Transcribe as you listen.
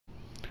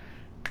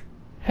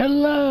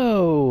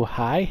Hello!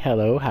 Hi,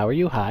 hello, how are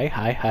you? Hi,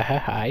 hi, hi, hi,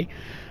 hi.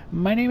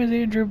 My name is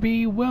Andrew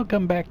B.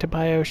 Welcome back to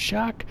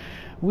Bioshock.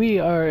 We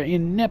are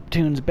in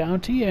Neptune's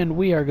Bounty, and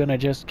we are gonna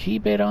just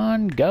keep it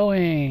on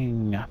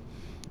going.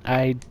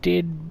 I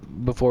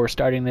did, before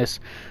starting this,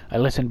 I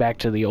listened back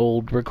to the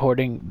old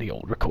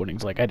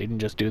recordings, like I didn't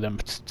just do them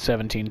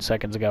 17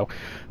 seconds ago,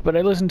 but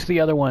I listened to the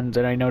other ones,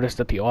 and I noticed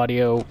that the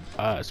audio,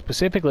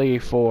 specifically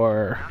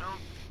for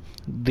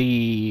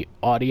the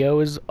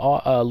audio is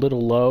a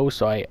little low,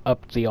 so I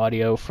upped the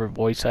audio for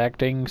voice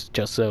acting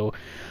just so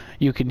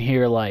you can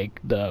hear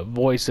like the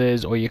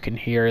voices, or you can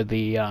hear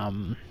the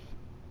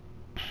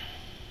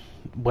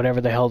whatever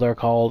the hell they're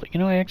called.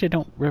 You know, I actually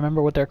don't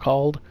remember what they're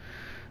called.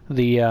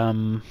 The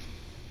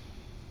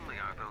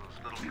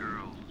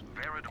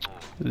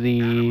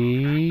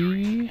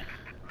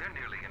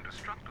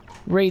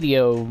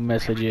radio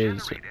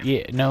messages.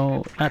 Yeah,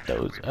 no, not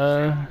those.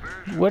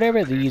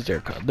 Whatever these are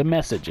called. The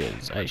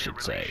messages, I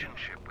should say.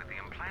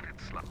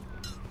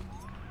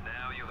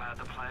 Now you've had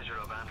the pleasure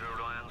of Andrew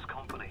Ryan's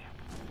company.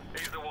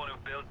 He's the one who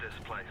built this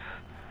place,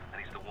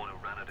 and he's the one who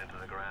ran it into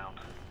the ground.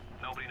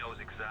 Nobody knows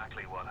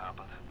exactly what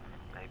happened.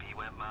 Maybe he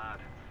went mad.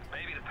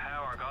 Maybe the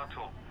power got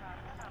to him.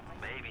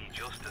 Maybe he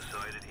just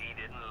decided he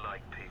didn't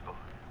like people.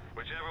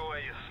 Whichever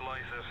way you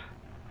slice it,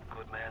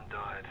 good men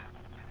died.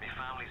 My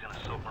family's in a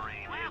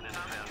submarine hidden in the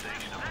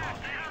foundation of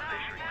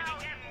Fishy.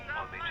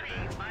 I'll meet you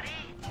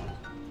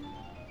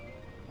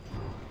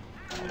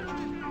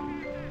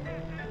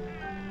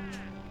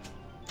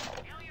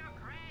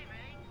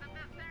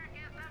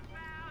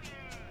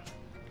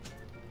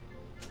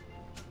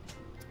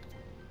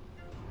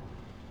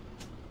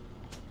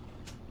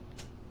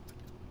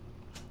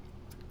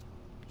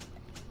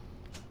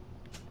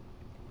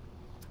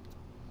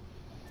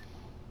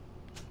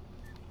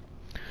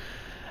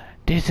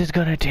This is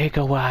gonna take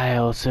a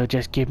while, so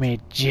just give me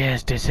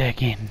just a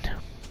second.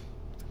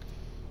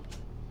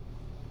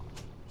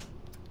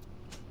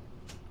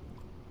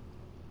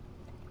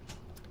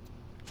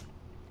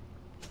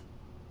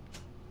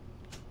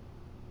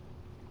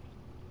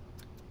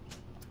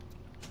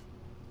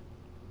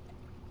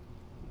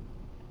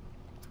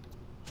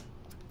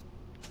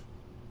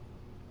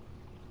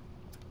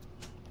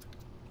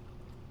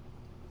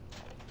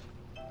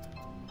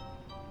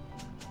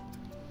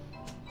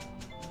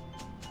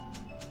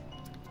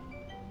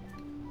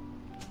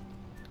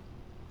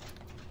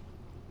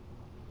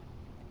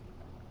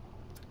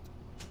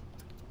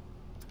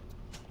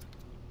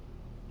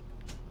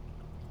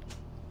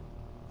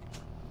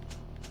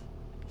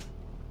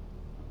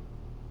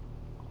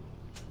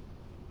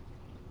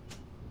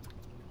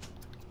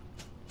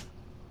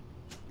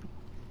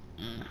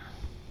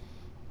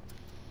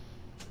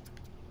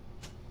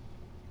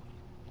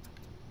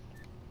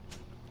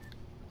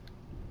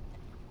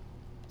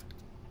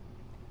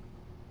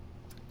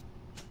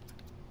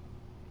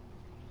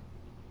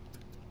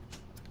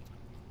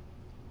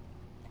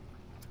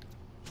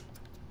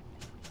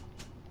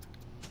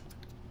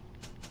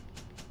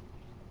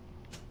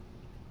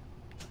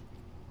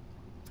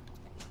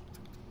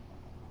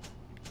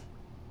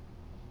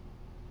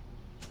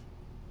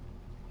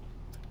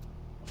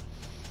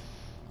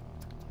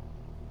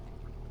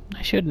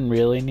 I shouldn't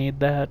really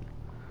need that.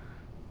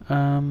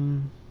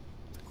 Okay,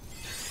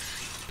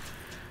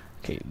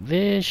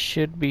 this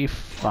should be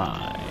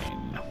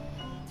fine.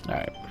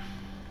 Alright.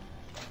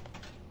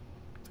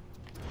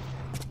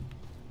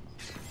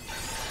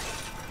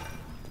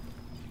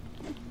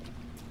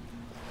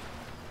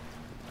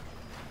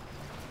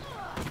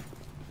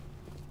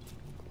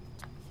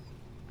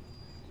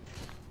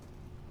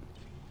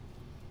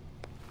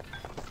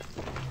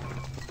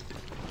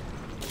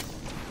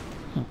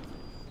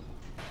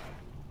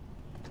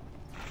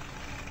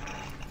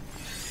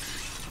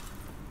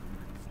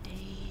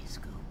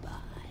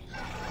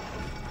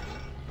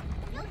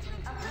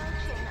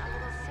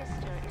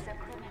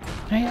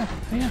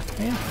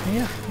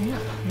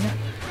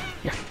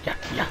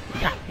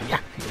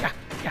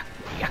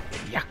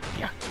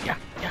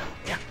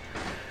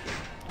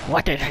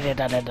 What is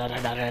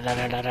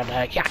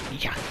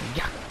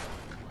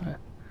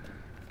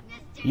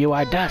You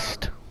are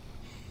dust.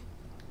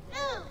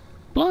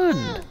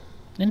 Blonde.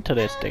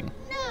 Interesting.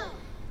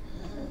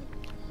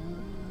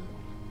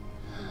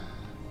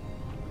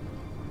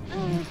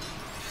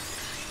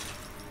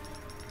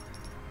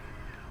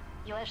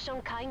 You have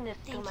shown kindness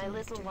to my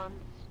little ones,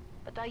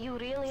 but are you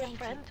really a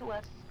friend to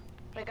us?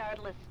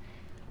 Regardless,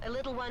 a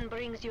little one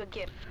brings you a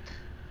gift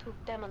to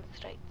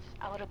demonstrate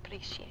our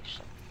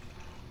appreciation.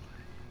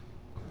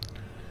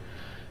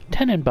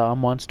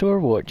 Tenenbaum wants to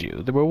reward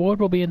you. The reward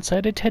will be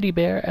inside a teddy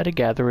bear at a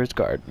gatherer's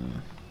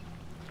garden.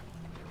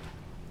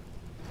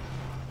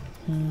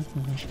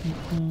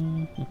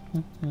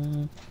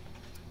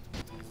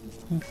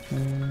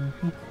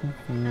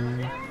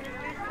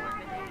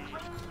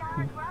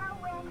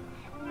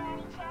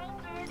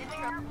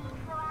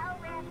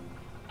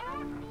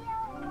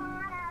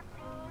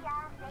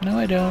 No,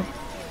 I don't.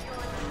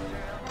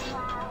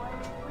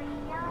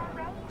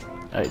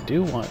 I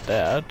do want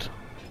that.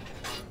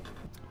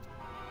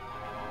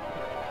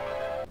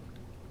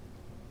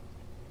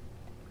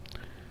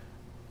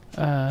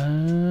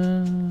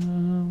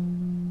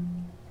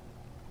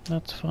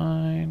 That's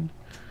fine.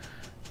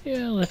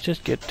 Yeah, let's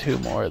just get 2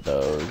 more of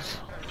those.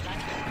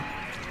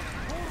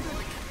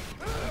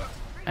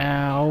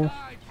 Ow.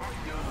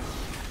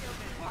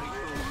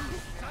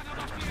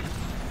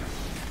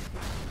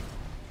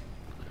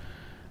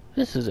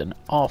 This is an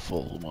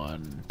awful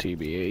one,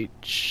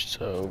 TBH,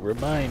 so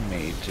remind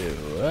me to...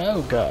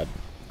 Oh god.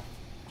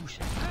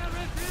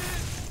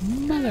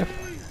 Mother...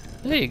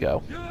 There you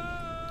go.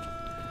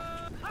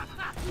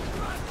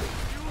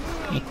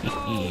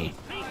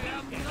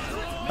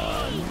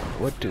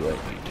 What do I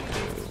need to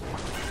do?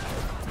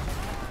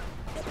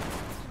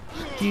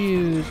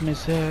 Excuse me,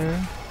 sir.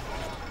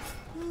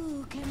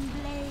 Who can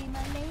blame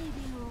a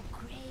lady who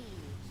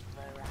craves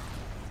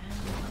variety? And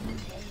one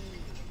day,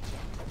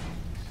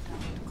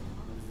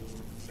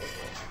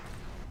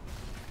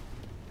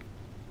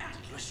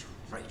 Atlas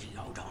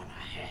radioed on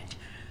ahead.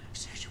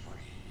 Says you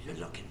were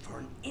looking for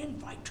an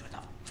invite to the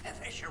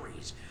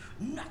fisheries.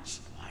 Nuts,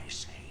 I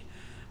say.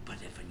 But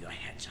if in your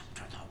heads up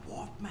to the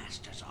Wharf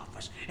Master's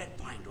office and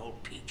find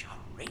old Peach a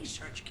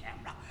research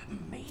camera,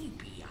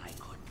 maybe I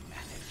could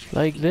manage it.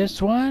 Like this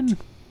one?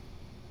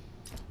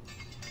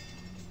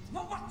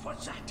 What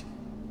was that?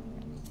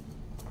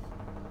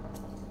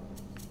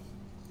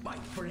 My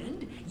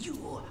friend,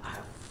 you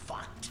are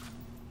fucked.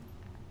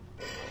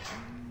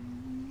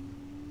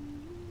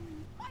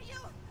 My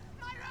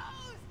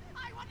rose!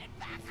 I want it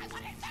back! I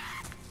want it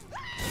back!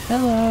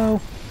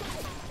 Hello.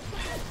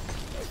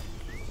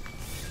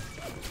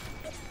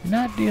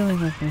 Not dealing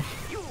with this.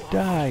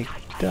 Die.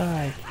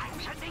 Die. I'm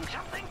sending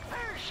something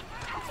first.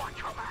 Watch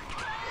your back.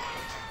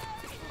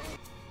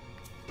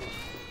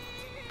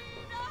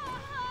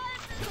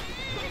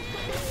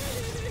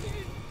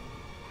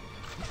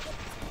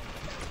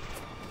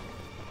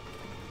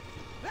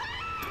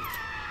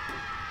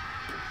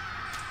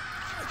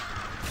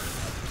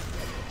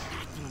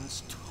 That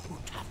one's too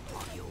tough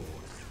for you.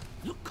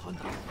 Look on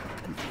the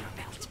conveyor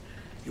belt.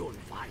 You'll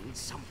find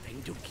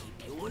something to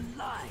keep you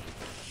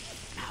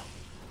alive. Now,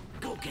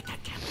 go get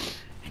that camera,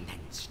 and then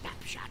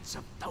snapshots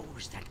of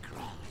those that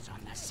crawls on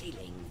the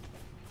ceiling.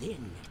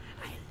 Then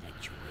I'll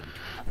let you into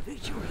the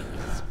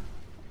fisheries.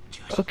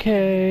 Just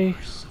Okay.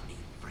 remember, sonny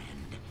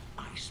friend,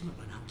 I smell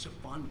an ounce of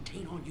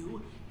Fontaine on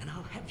you, and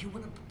I'll have you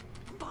in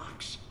a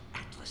box.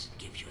 Atlas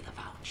gives you the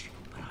vouch,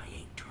 but I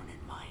ain't turning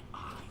my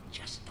eye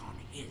just on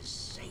his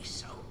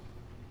say-so.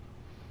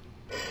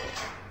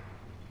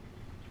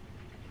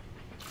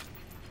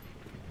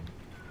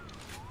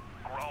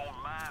 Grown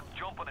man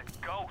jumping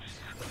at ghosts.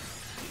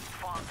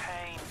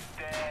 Fontaine's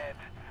dead,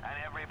 and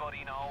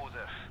everybody knows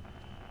it.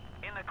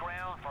 In the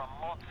ground for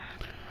months.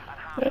 And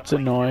half the That's place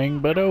annoying,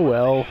 but oh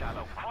well.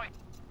 shadow. Quite.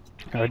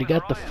 I already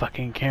got the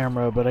fucking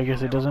camera, but I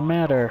guess it doesn't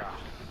matter.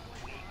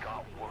 We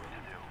got work to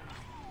do.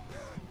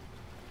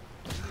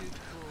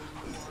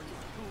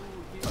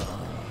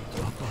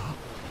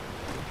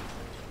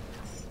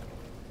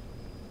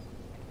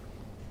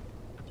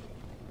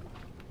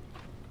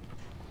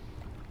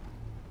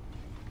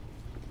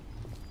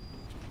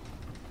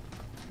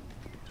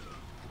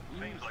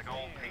 Seems like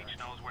old Peach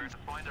knows where to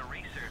find a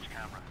research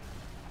camera.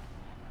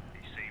 He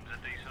seems a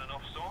decent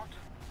enough sort.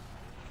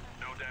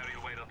 No doubt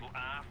he'll wait until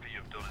after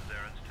you've done his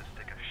errands to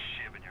stick a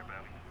shiv in your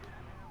belly.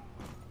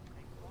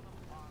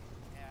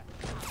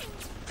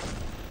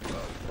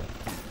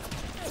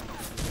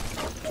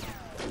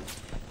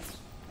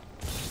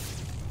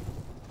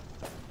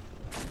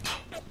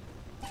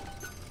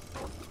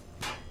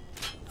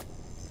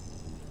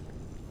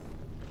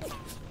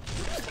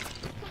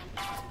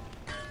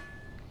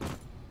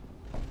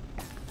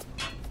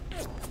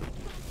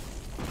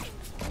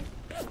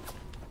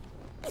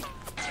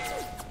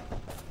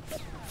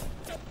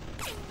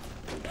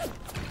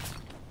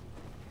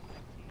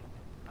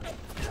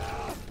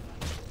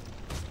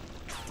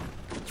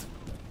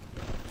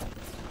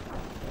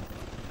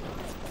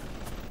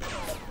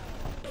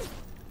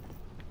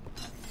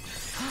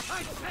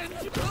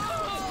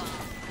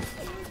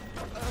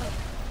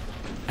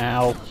 Ow.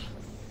 I'll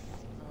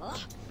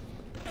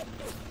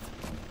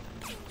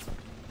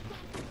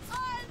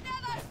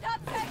never stop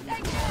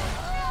chasing you!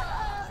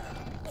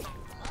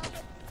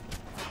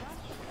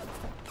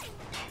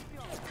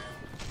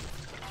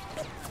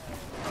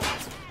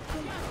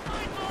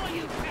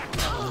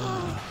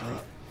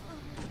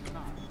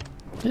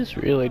 This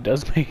really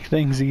does make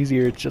things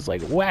easier. It's just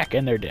like whack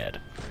and they're dead.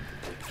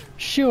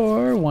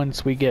 Sure,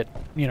 once we get,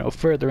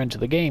 further into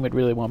the game, it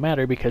really won't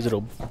matter because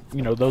it'll,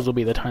 those will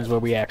be the times where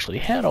we actually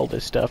had all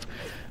this stuff.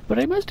 But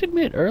I must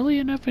admit, early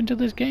enough into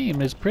this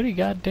game is pretty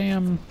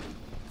goddamn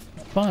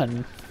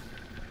fun.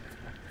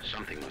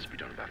 Something must be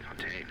done about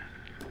Fontaine.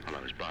 While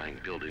I was buying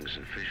buildings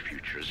and fish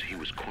futures, he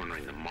was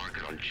cornering the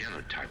market on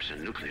genotypes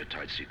and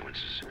nucleotide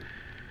sequences.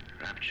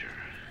 Rapture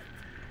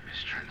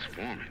is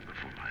transforming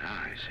before my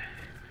eyes.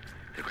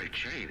 The great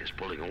chain is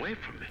pulling away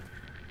from me.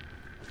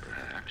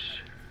 Perhaps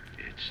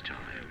it's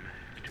time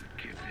to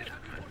give it a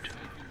tug.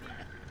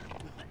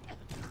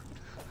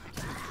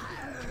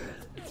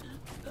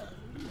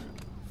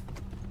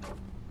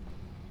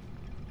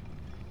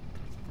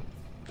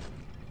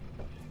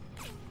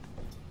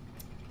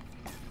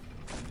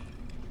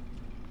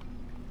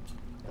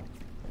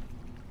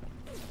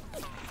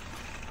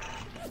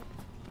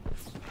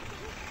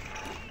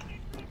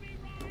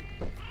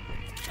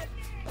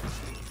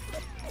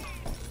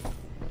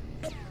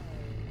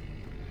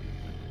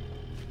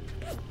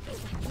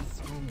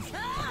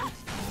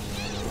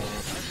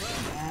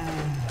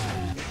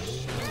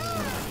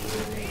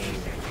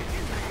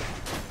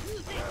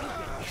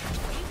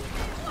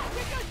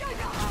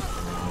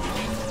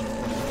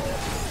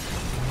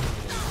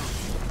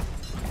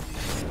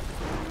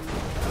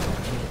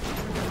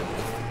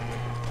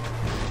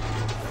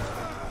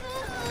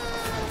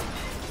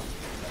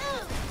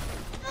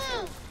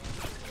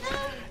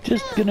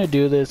 Just gonna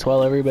do this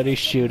while everybody's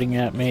shooting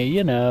at me,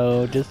 you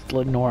know, just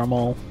like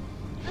normal.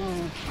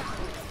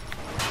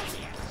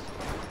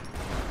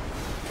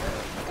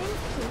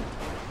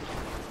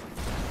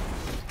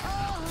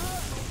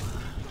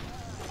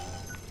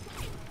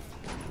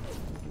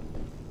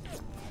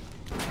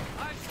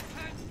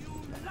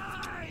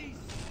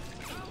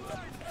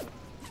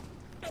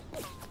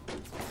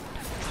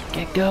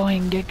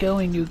 Get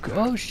going, you.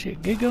 Oh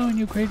shit, get going,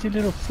 you crazy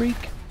little freak.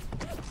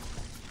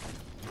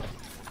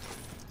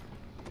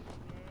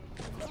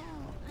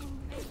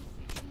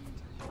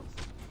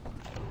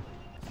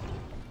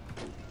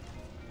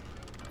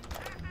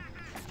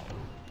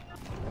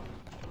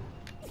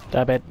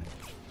 Stop it.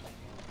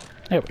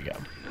 There we go.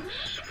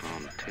 This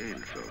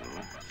Fontaine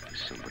fellow is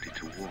somebody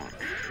to watch.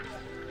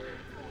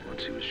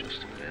 Once he was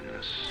just a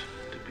menace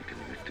to be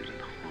convicted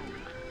and hung.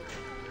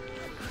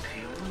 But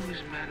he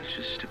always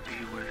manages to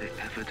be where the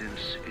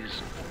evidence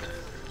isn't.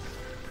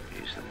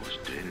 He's the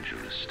most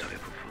dangerous type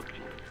of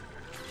hoodlum.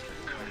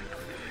 Kind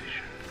with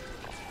vision.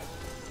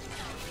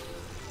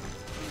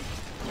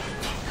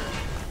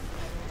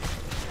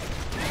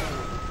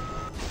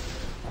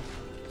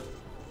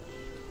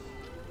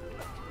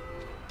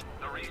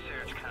 The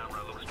research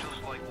camera looks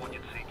just like one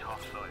you'd see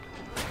topside.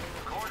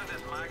 According to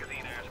this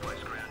magazine article I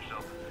scrounged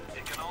up,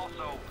 it can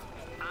also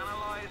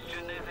analyze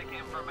genetic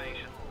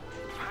information,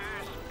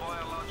 parse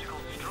biological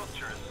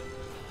structures,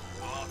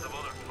 lots of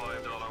other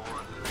 $5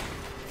 worth.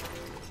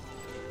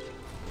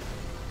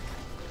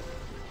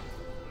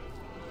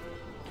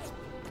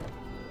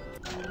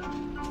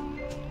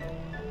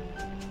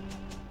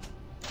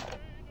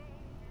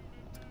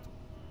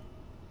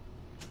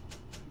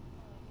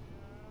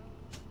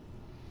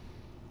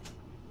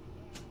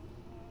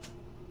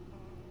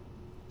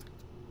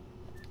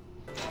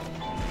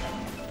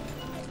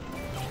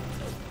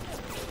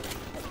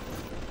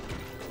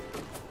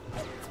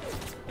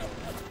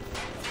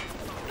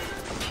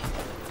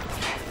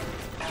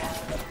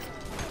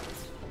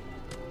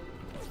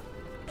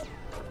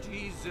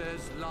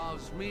 Jesus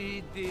loves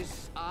me,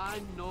 this I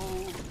know,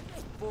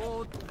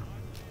 for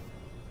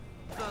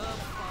the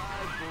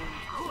Bible.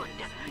 Good.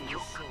 You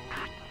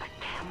got the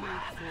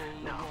camera.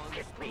 Now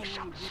get me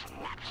some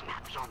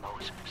snaps on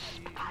those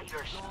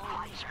spider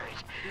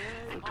splicers.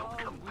 And don't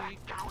come back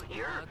down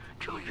here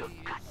till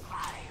you've got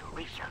my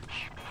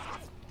research.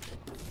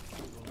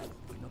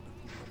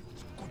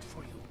 Good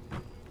for you.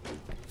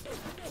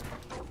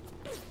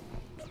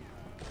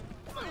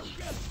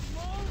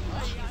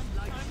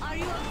 Are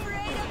you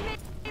afraid of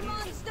me,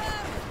 monster?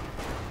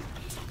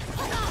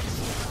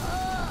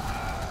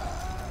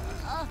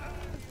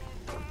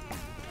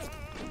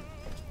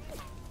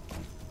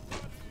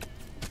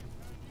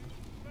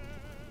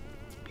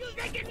 You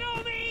think you know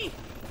me?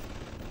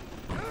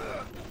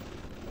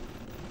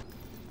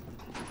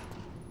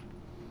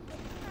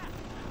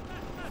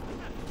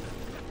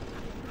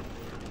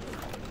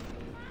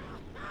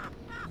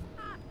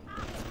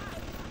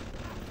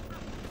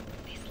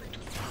 This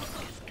little song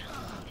has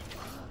come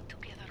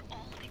together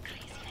all the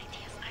crazy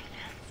ideas I've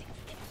had since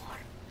the war.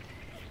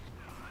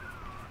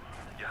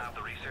 You have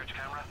the research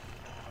camera?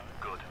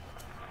 Good.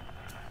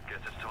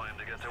 Guess it's time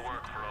to get to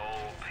work for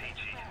old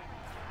Peachy.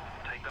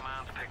 Take the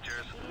man's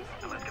pictures,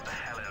 and let's get the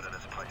hell out of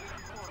this place.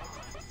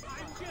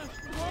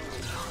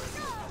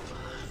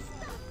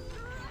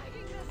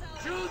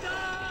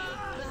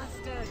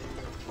 Bastard!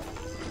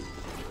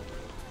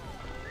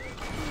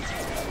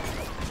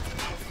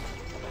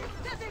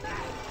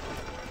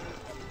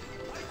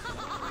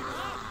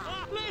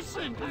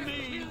 Listen to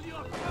me!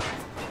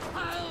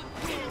 I'll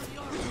kill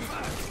your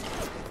first!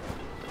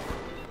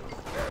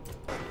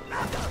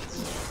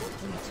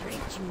 We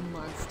tricked you,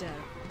 monster.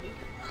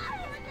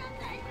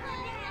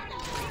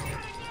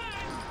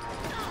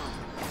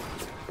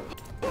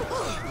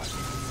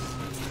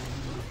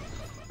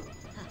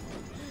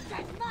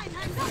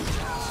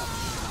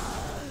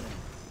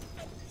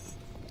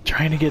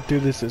 Trying to get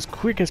through this as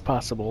quick as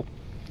possible.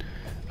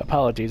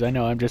 Apologies, I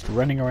know I'm just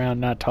running around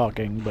not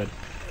talking, but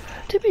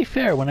to be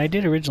fair, when I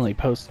did originally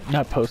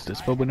not post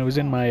this, but when it was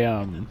in my,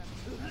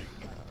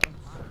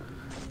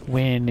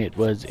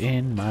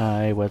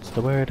 what's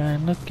the word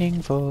I'm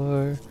looking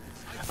for?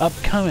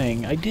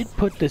 Upcoming, I did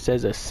put this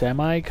as a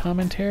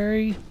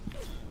semi-commentary,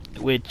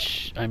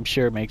 which I'm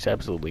sure makes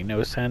absolutely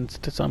no sense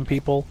to some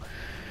people.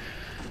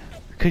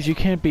 Because you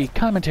can't be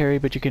commentary,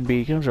 but you can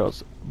be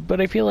controls.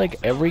 But I feel like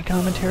every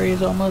commentary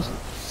is almost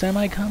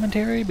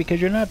semi-commentary,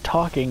 because you're not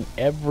talking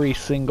every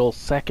single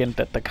second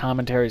that the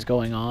commentary is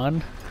going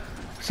on.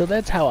 So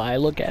that's how I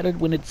look at it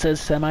when it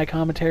says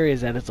semi-commentary,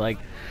 is that it's like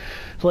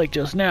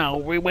just now,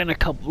 we went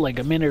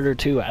a minute or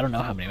two, I don't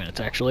know how many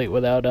minutes actually,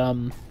 without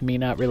me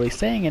not really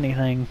saying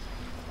anything.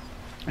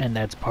 And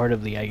that's part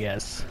of the, I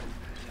guess,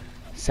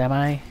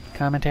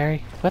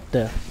 semi-commentary? What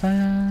the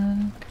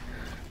fuck?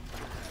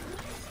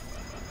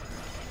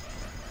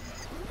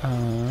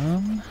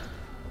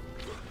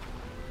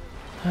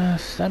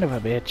 Son of a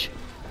bitch.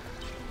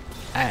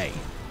 I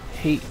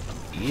hate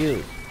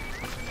you.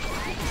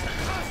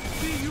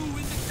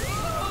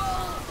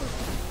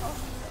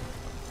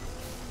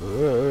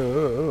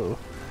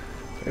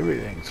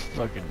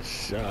 fucking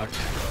sucked.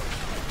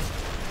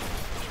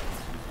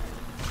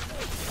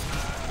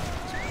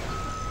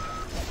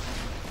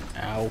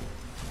 Ow.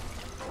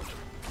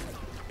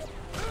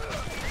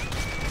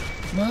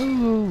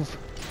 Move!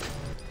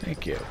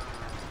 Thank you.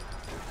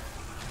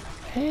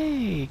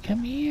 Hey,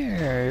 come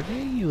here.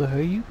 There you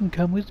are. You can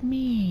come with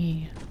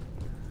me.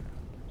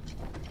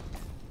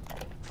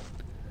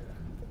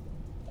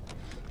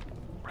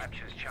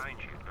 Rapture's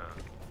changing,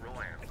 but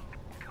Ryan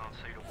can't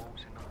see the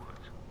wolves in the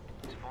woods.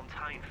 This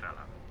Fontaine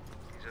fella,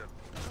 he's a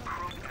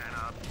crook and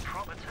a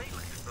proper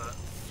tea-leaf, but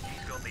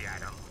he's got the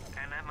Adam,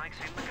 and that makes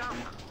him the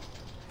governor.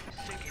 He's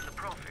sinking the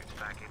profits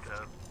back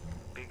into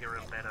bigger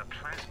and better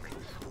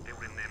plasmids,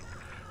 building them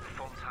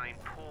Fontaine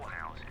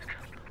poorhouses,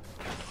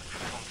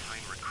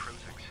 Fontaine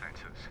recruiting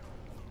centres.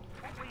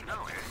 What we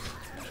know is,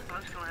 this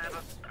bloke's gonna have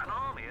an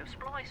army of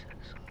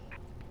splicers.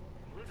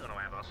 We're gonna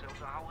have ourselves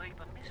a whole heap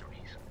of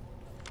miseries.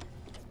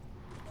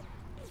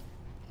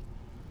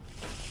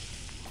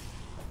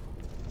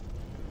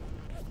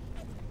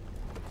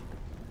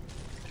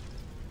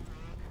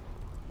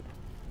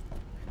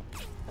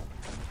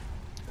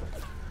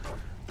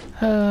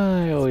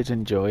 I always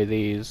enjoy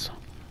these.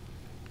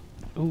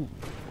 Ooh.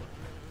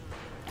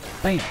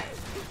 Bam!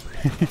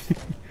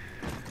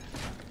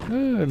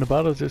 Ooh, and the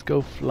bottles just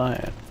go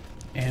flying.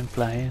 And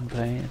flying,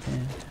 flying,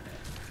 flying.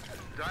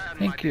 Diane,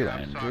 Thank my dear, you,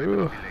 I'm sorry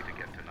Andrew. to be late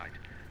again tonight.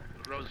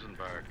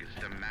 Rosenberg is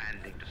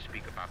demanding to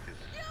speak about this.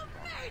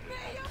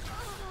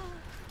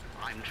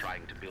 I'm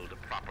trying to build a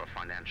proper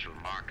financial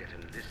market,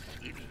 and this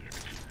idiot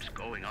keeps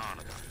going on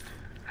about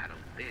Adam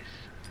this,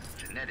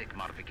 genetic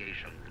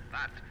modification,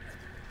 that.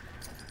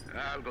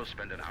 I'll go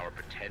spend an hour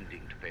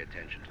pretending to pay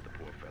attention to the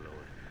poor fellow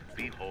and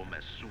be home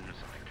as soon as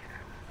I can.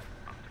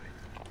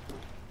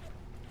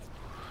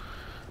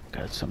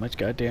 Got so much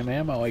goddamn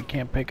ammo, I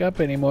can't pick up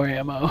any more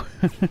ammo.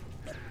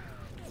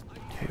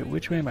 Okay,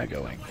 which way am I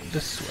going?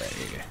 This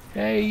way.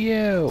 Hey,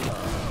 you!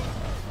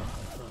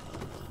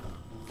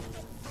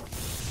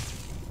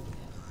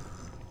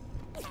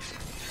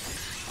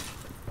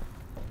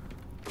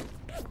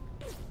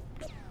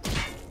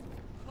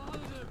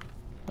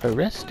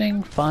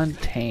 Arresting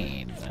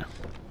Fontaine.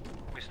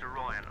 Mr.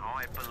 Ryan,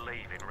 I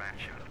believe in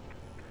Rapture,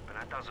 but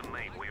that doesn't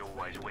mean we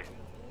always win.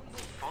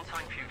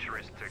 Fontaine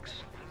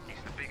Futuristics is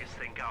the biggest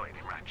thing going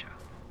in Rapture.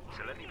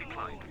 So let me be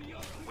plain.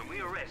 When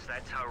we arrest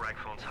that Torag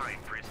Fontaine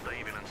for his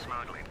thieving and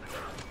smuggling,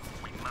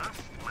 we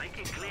must make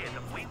it clear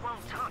that we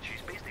won't touch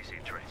his business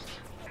interests.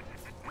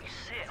 We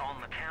sit on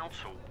the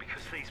council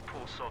because these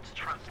poor sods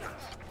trust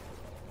us,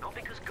 not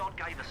because God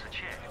gave us a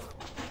chair.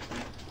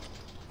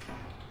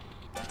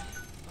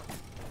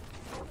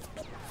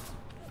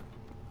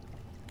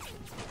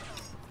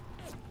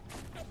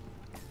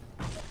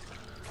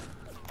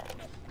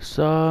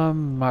 Saw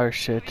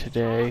Marcia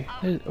today.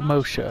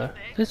 Moshe.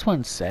 This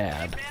one's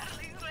sad.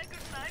 barely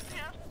recognize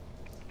her.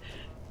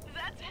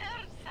 That's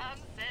her, Sam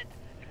said.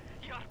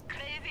 You're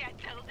crazy, I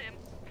told him.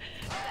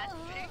 That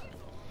thing?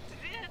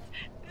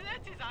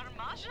 That is our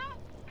Masha?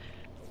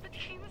 But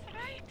he was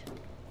right.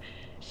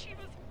 She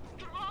was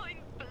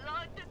drawing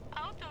blood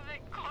out of a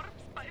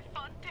corpse by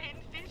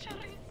Fontaine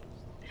Fisheries.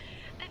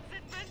 And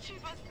then when she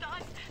was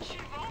done, she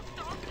walked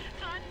off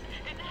hand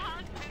in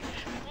hand with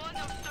one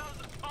of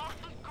those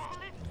awful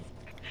golems.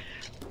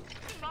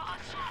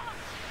 Masha!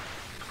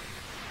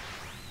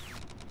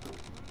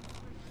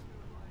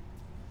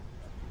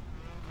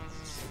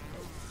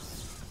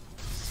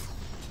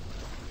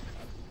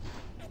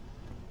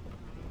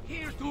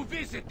 Here to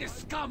visit the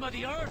scum of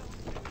the earth.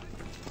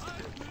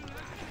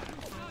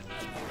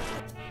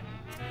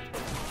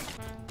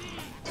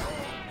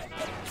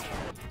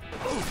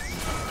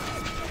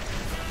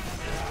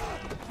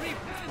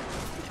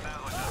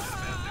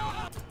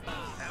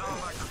 Head on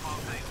back to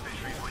Fontaine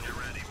Fisheries when you're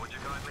ready, would you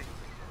kindly?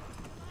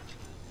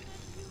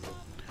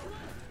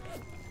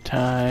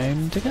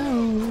 Time to go.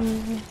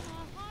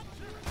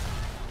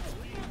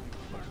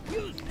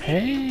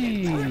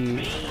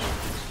 Hey!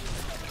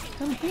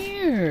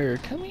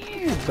 Come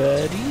here,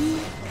 buddy.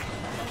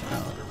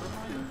 Oh,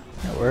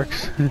 that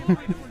works.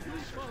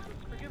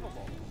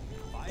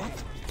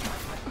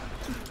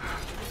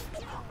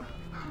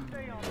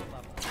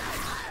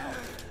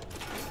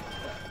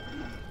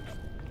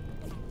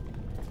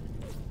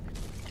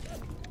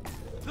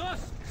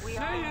 Thus We say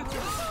all it. wish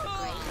for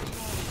great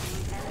change,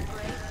 and a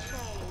great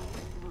change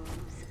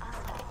moves us.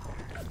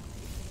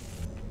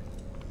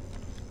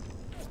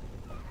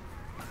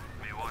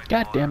 Me wife,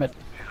 God damn it.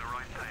 she's a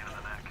right pain in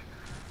the neck,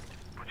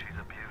 but she's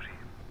a beauty.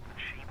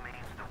 She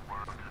means the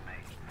world to me.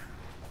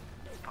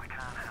 I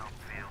can't help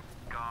feel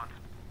God's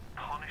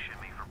punishing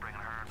me for bringing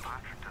her and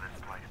Patrick to this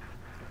place.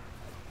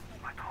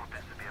 I thought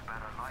this would be a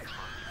better life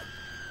for us.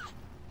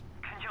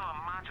 Can you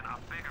imagine a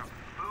bigger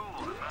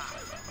fool than that?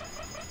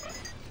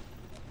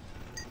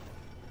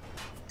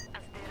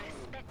 As the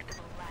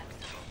respectable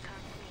Rapture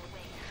turned me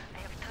away, I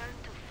have turned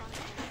to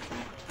Fontaine's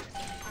employers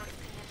in port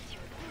to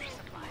pursue their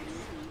supplies.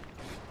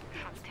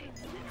 Fontaine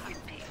and her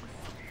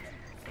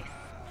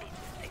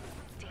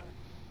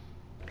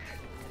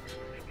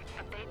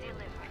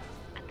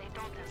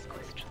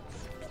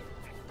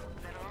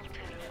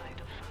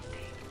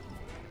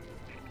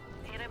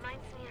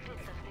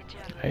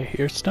I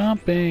hear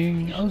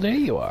stomping. Oh, there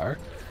you are.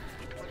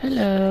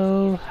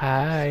 Hello.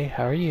 Hi.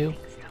 How are you?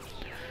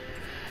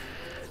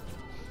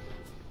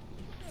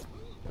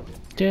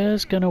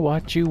 Just gonna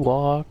watch you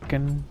walk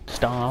and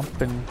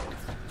stomp and...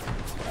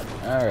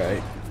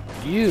 Alright.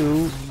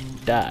 You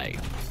die.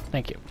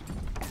 Thank you.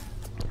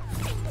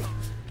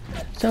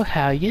 So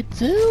how you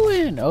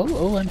doing?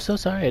 Oh, I'm so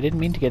sorry. I didn't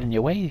mean to get in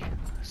your way.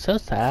 So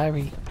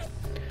sorry.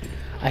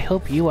 I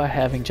hope you are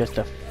having just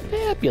a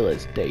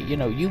fabulous day. You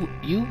know,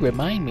 you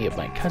remind me of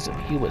my cousin.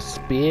 He was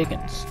big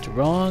and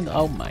strong.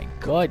 Oh my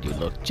god, you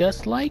look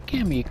just like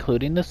him,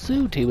 including the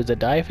suit. He was a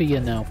diver, you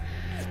know.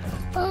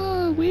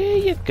 Oh, where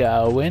you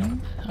going?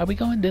 Are we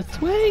going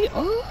this way?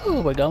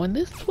 Oh, we're going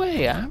this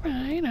way.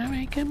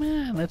 Alright, come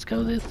on. Let's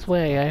go this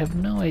way. I have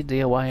no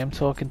idea why I'm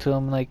talking to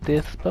him like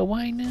this, but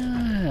why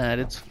not?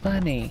 It's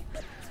funny.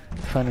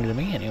 Funny to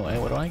me anyway.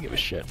 What do I give a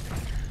shit?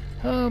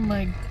 Oh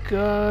my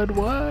god,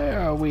 where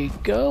are we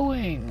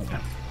going?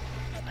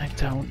 I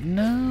don't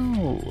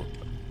know.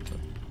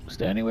 Is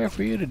there anywhere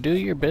for you to do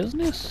your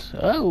business?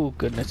 Oh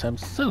goodness, I'm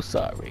so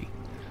sorry.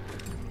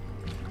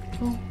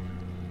 Oh,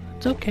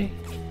 it's okay.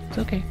 It's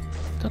okay.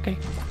 It's okay.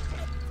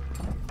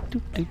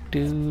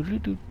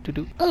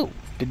 Oh,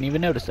 didn't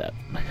even notice that.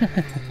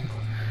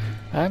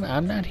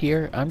 I'm not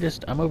here. I'm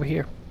over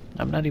here.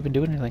 I'm not even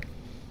doing anything.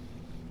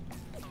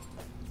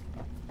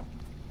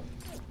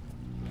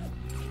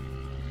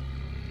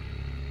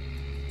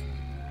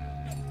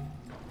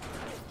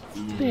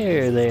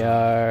 There they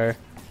are.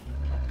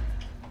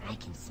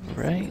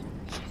 Right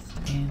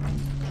in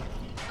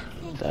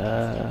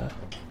the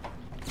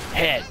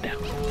head.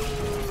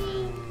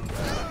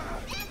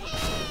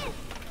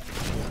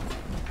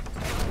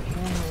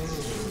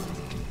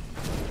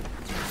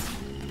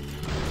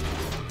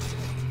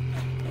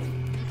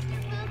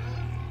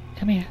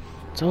 Come here.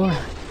 It's alright.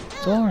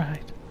 It's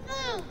alright.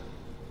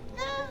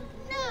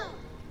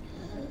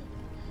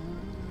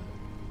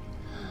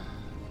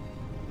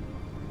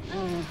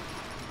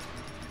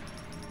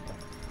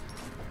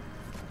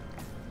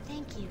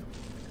 Thank you.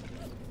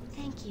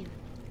 Thank you.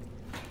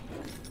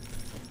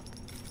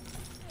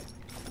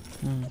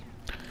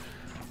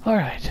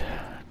 Alright.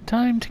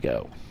 Time to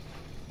go.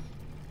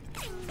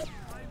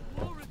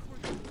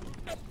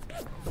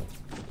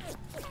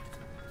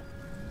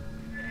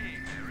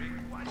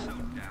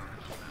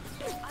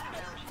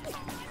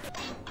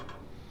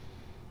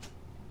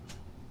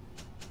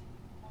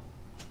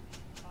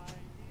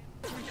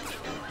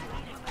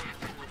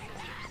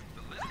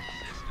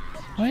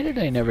 Why did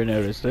I never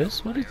notice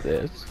this? What is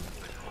this?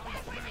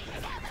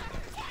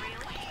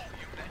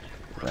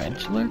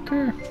 Wrench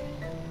lurker?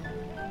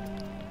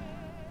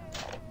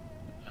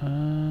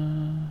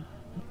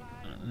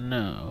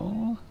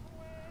 No.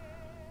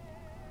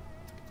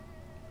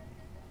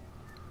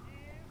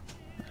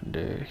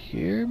 Under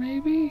here,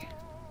 maybe?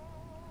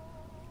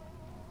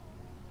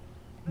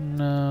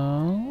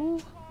 No.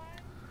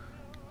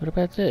 What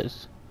about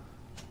this?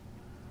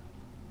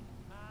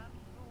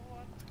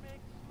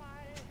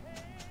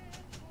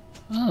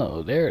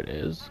 Oh, there it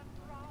is.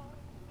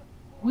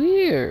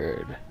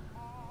 Weird.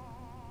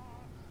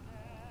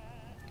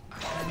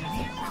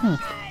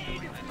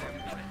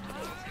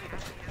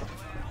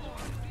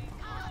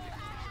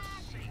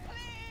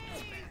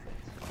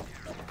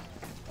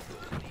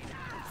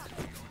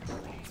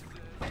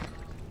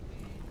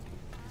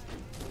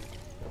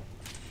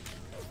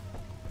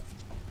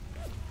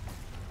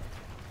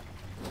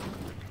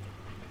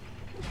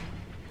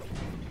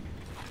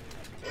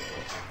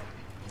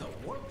 The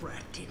warp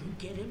rat didn't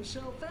get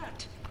himself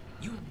at.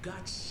 You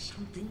got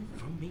something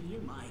from me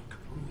and my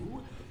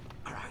crew?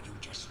 Or are you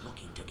just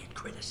looking to get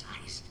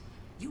criticized?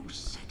 You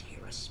set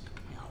here a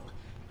spell.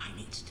 I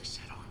needs to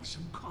set on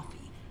some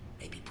coffee.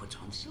 Maybe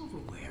put on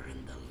silverware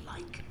and the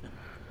like.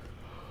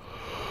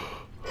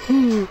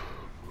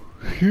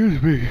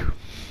 Excuse me.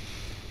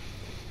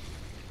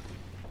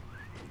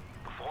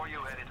 Before you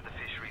head into the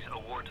fisheries, a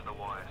word to the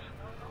wise.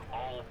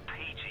 Old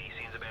Peachy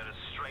seems about as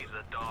straight as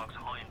a dog's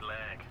hind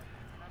leg.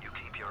 You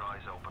keep your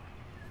eyes open.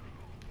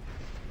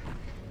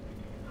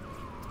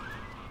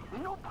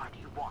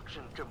 Nobody walks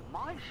into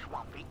my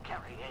swampy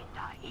carrying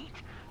to eat.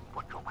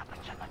 Put your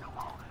weapons in the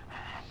pneumo,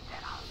 and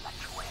then I'll let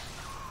you in.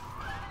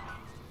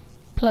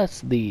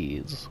 Plus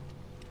these.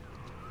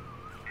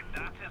 If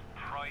that's his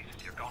price,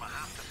 you're gonna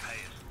have to pay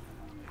it.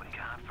 But he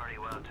can't very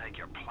well take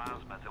your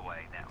plasmas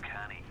away now,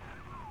 can he?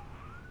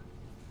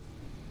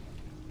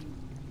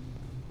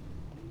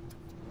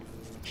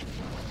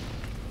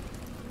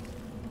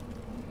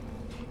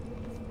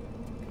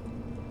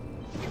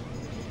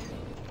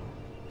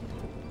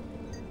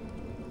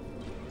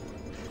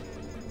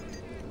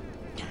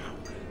 Now,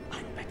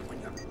 I bet when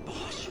your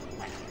boss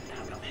went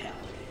out of hell,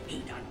 he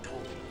done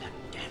told the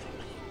devil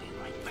he'd be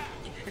right back.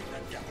 And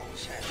the devil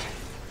says,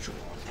 sure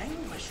thing,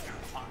 Mr.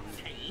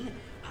 Fontaine.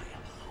 I'll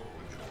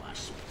hold you a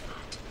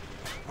spot.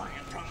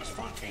 Ryan promised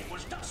Fontaine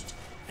was dust,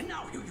 and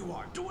now here you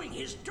are doing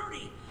his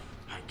dirty.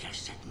 I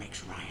guess that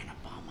makes Ryan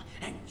a bum,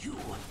 and you...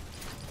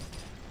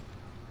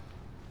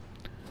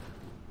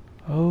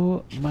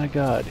 Oh my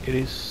god, it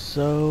is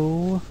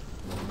so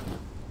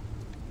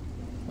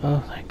Oh,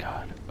 thank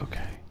God.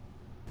 Okay.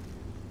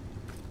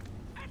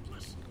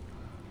 Atlas,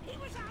 he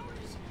was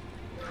ours.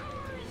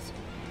 Ours.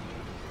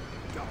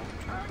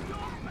 Don't turn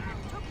your back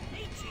to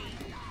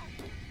Fishy.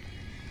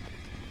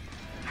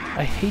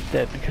 I hate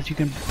that because you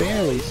can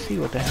barely see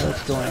what the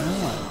hell's going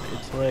on.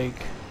 It's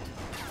like...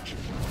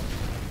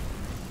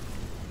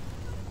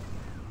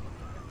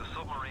 The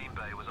submarine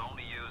bay was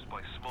only used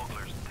by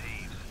smugglers and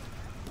thieves.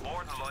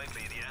 More than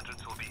likely, the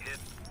entrance will be hidden.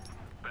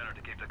 Better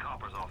to keep the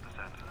coppers off the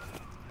scent.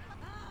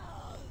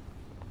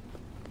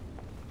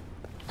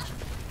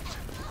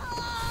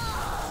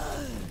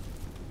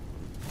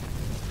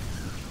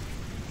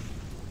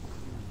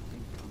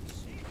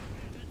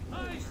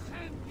 I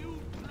send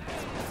you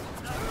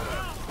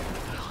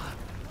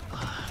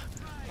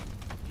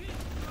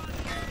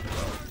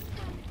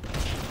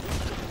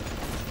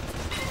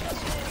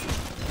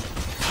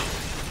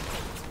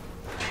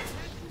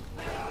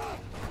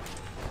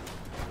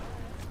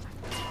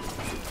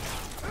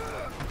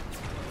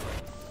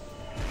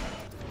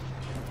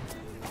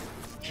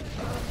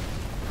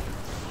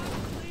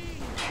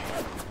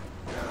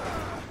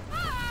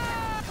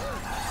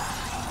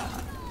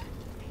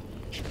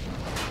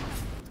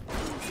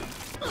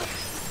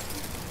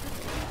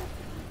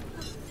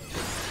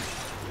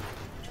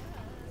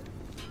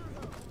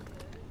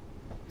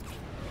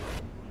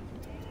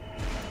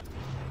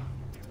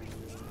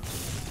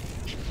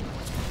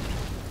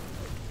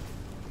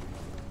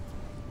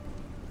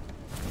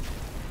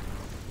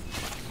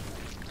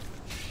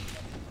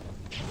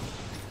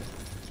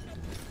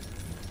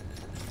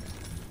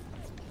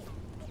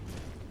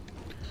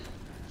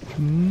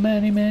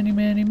Money, money,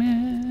 money,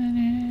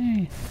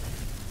 money.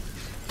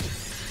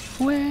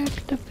 Whack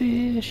the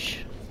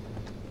fish.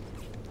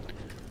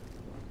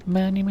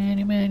 Money,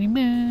 money, money,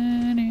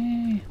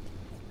 money.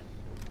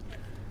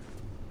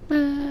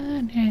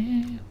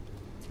 Money.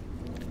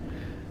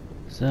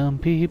 Some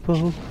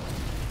people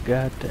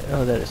got to...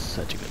 Oh, that is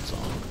such a good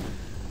song.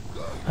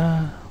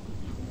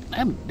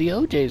 The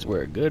OJs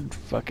were a good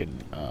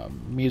fucking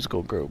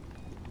musical group.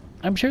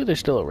 I'm sure they're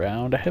still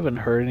around. I haven't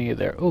heard any of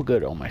their... Oh,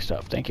 good. All my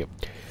stuff. Thank you.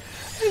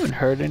 I haven't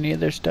heard any of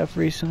their stuff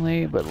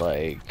recently, but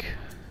like...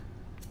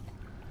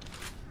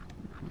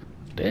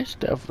 Their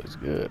stuff was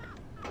good.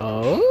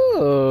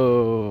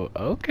 Oh,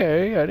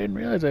 okay. I didn't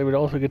realize I would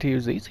also get to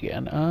use these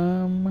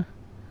again.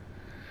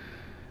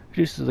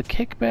 Reduces the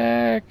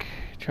kickback.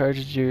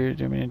 Charges your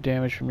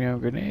damage from your own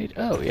grenade.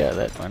 Oh, yeah,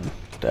 that one.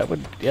 That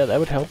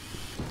would help.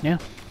 Yeah.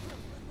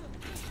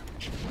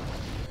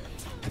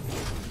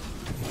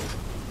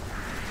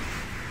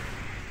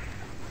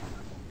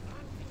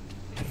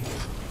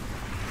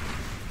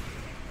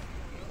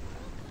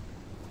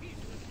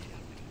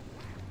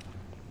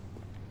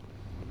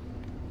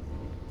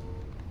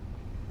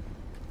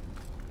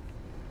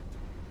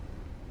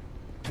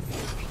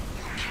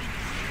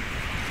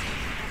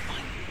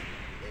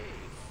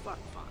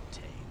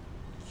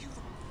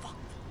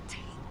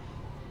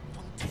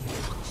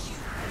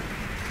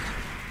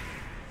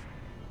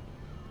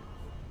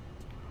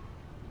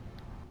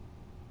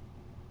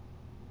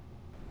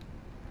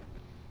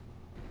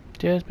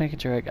 Just making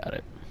sure I got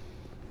it.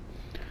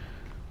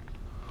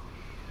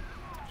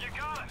 You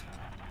got it!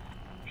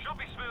 Should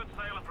be smooth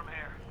sailing from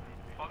here.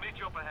 I'll meet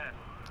you up ahead.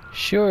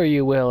 Sure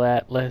you will,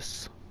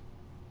 Atlas.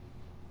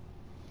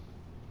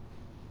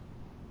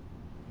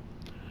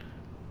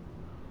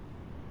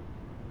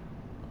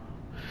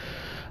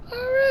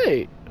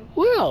 Alright,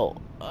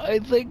 well, I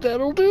think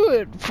that'll do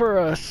it for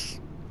us.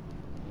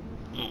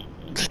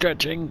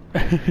 Stretching.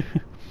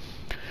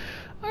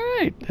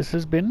 Alright, this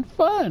has been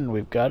fun.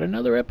 We've got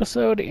another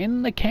episode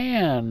in the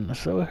can,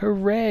 so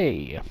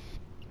hooray.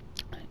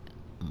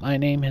 My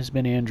name has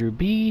been Andrew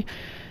B.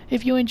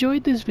 If you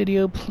enjoyed this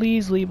video,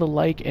 please leave a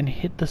like and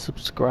hit the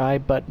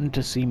subscribe button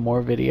to see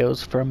more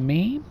videos from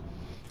me.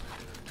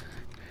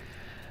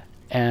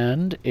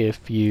 And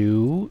if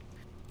you...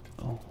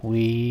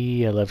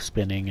 I love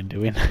spinning and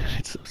doing that.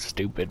 It's so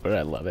stupid, but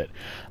I love it.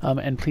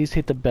 And please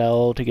hit the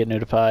bell to get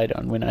notified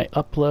on when I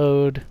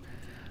upload.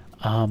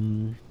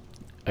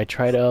 I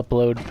try to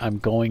upload. I'm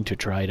going to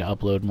try to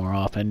upload more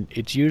often.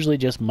 It's usually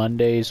just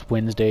Mondays,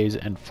 Wednesdays,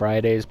 and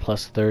Fridays,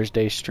 plus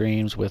Thursday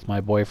streams with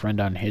my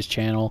boyfriend on his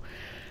channel.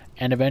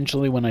 And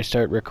eventually, when I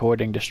start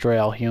recording Destroy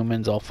All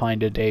Humans, I'll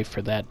find a day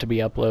for that to be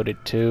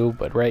uploaded too.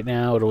 But right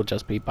now, it'll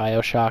just be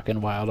Bioshock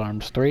and Wild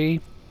Arms 3.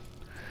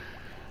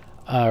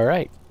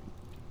 Alright.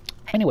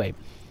 Anyway,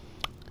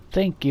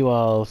 thank you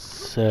all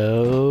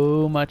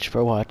so much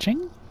for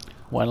watching.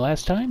 One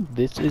last time,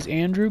 this is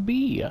Andrew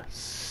B.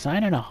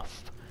 signing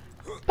off.